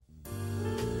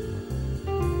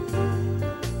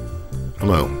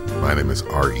Hello, my name is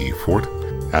R.E. Fort.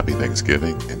 Happy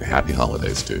Thanksgiving and happy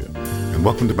holidays to you. And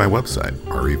welcome to my website,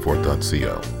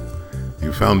 refort.co.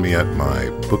 You found me at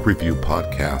my book review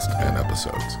podcast and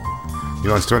episodes.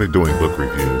 I started doing book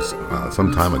reviews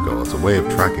some time ago as a way of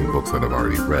tracking books that I've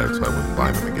already read so I wouldn't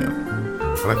buy them again.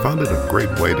 But I found it a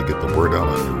great way to get the word out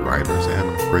on new writers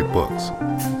and great books.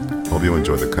 Hope you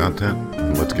enjoy the content,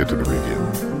 and let's get to the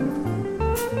review.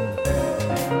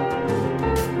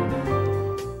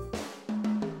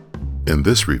 In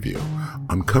this review,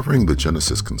 I'm covering The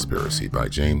Genesis Conspiracy by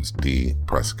James D.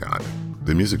 Prescott.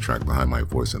 The music track behind my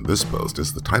voice in this post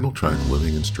is the title track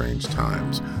Living in Strange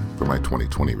Times for my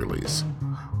 2020 release.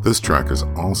 This track is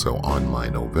also on my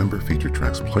November Feature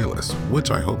Tracks playlist,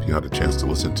 which I hope you had a chance to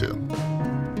listen to.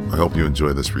 I hope you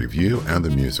enjoy this review and the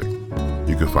music.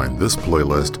 You can find this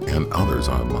playlist and others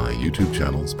on my YouTube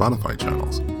channel, Spotify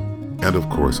channels, and of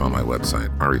course on my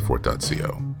website,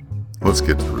 refort.co. Let's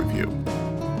get to the review.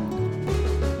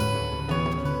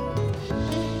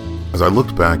 As I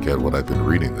looked back at what I've been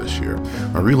reading this year,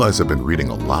 I realized I've been reading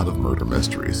a lot of murder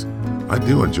mysteries. I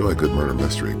do enjoy a good murder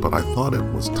mystery, but I thought it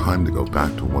was time to go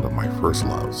back to one of my first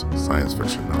loves, science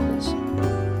fiction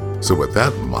novels. So with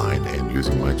that in mind, and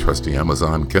using my trusty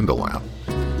Amazon Kindle app,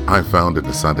 I found and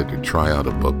decided to try out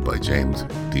a book by James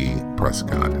D.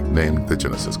 Prescott named The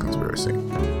Genesis Conspiracy.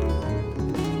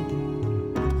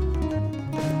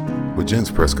 What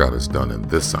James Prescott has done in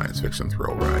this science fiction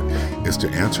thrill ride is to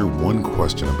answer one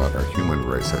question about our human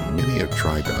race that many have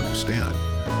tried to understand.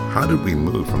 How did we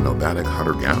move from nomadic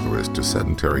hunter-gatherers to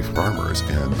sedentary farmers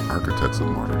and architects of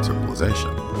modern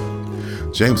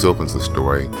civilization? James opens the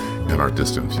story in our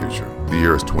distant future. The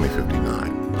year is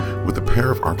 2059, with a pair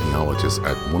of archaeologists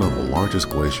at one of the largest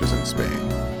glaciers in Spain.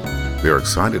 They are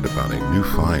excited about a new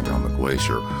find on the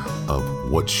glacier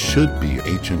of what should be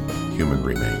ancient human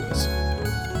remains.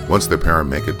 Once the pair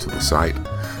make it to the site,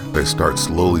 they start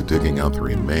slowly digging out the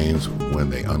remains when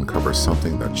they uncover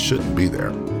something that shouldn't be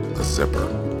there, a zipper.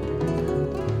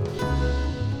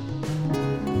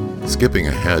 Skipping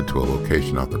ahead to a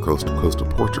location off the coast of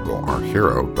Portugal, our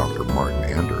hero, Dr. Martin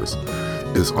Anders,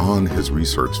 is on his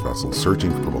research vessel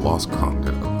searching for the lost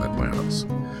continent of Atlantis.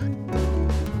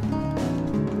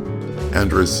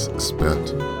 Anders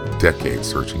spent decades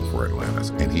searching for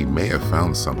Atlantis, and he may have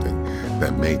found something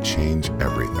that may change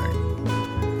everything.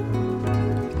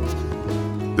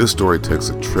 This story takes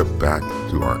a trip back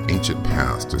to our ancient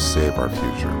past to save our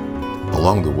future.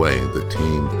 Along the way, the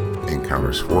team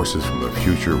encounters forces from the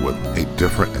future with a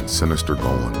different and sinister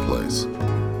goal in place.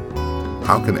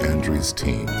 How can Andre's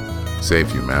team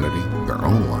save humanity, their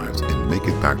own lives, and make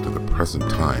it back to the present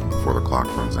time before the clock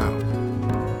runs out?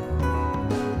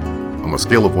 On a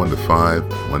scale of 1 to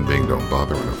 5, 1 being don't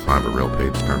bother and a 5 a real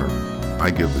page turner, I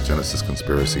give The Genesis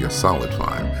Conspiracy a solid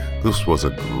 5. This was a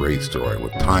great story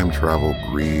with time travel,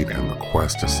 greed, and the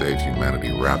quest to save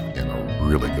humanity wrapped in a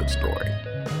really good story.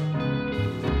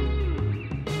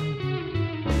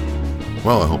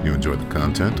 Well, I hope you enjoyed the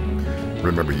content.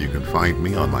 Remember, you can find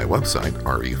me on my website,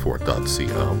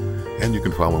 refort.co, and you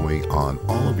can follow me on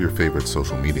all of your favorite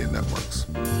social media networks.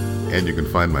 And you can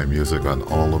find my music on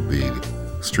all of the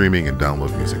streaming and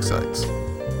download music sites.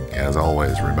 As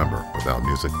always, remember, without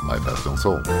music, life has no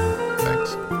soul.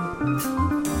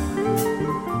 Thanks.